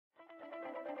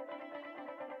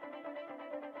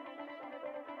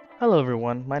Hello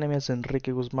everyone, my name is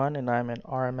Enrique Guzman and I'm an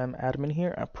RMM admin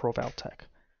here at ProValTech.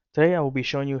 Today I will be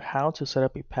showing you how to set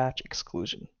up a patch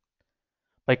exclusion.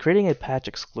 By creating a patch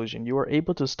exclusion, you are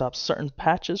able to stop certain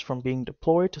patches from being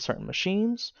deployed to certain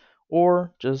machines,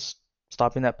 or just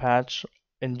stopping that patch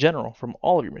in general from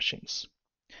all of your machines.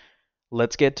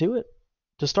 Let's get to it.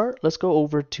 To start, let's go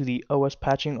over to the OS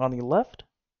patching on the left,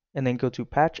 and then go to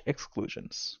patch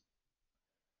exclusions.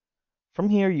 From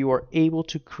here, you are able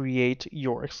to create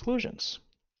your exclusions.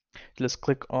 Let's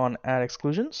click on add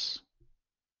exclusions,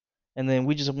 and then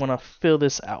we just want to fill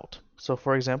this out. So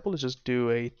for example, let's just do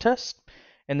a test,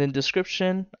 and then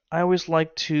description. I always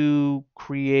like to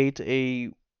create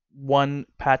a one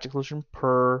patch exclusion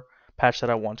per patch that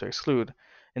I want to exclude.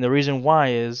 And the reason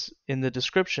why is in the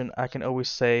description I can always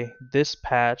say this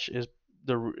patch is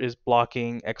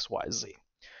blocking XYZ.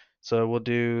 So we'll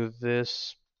do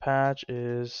this patch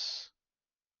is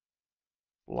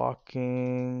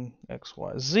blocking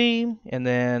XYZ, and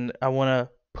then I want to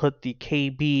put the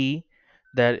KB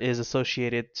that is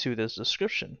associated to this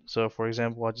description. So for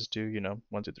example, I'll just do,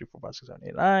 1, 2, 3, 4, 5, 6, 7,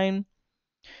 8, 9.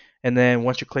 And then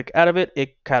once you click out of it,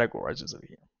 it categorizes it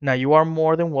here. Now you are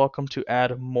more than welcome to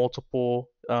add multiple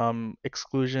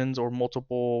exclusions or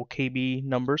multiple KB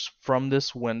numbers from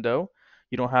this window.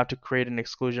 You don't have to create an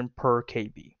exclusion per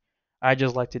KB. I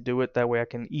just like to do it that way I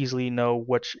can easily know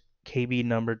which KB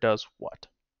number does what.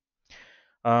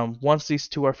 Once these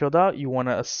two are filled out, you want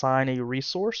to assign a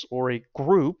resource or a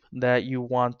group that you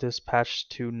want this patch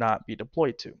to not be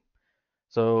deployed to.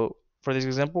 So for this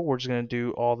example, we're just going to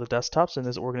do all the desktops in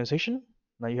this organization.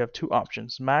 Now you have two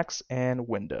options, Macs and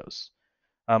Windows.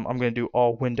 I'm going to do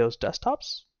all Windows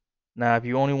desktops. Now if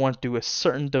you only want to do a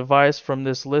certain device from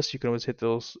this list, you can always hit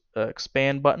those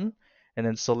expand button and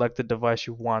then select the device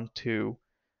you want to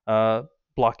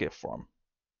block it from.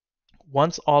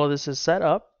 Once all of this is set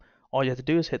up, all you have to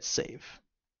do is hit save.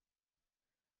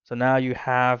 So now you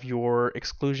have your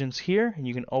exclusions here, and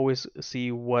you can always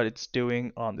see what it's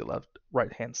doing on the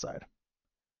right hand side.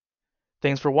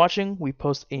 Thanks for watching. We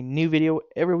post a new video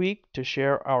every week to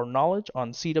share our knowledge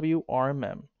on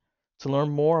CWRMM. To learn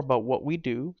more about what we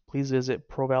do, please visit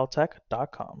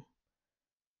provaltech.com.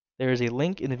 There is a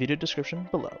link in the video description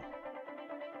below.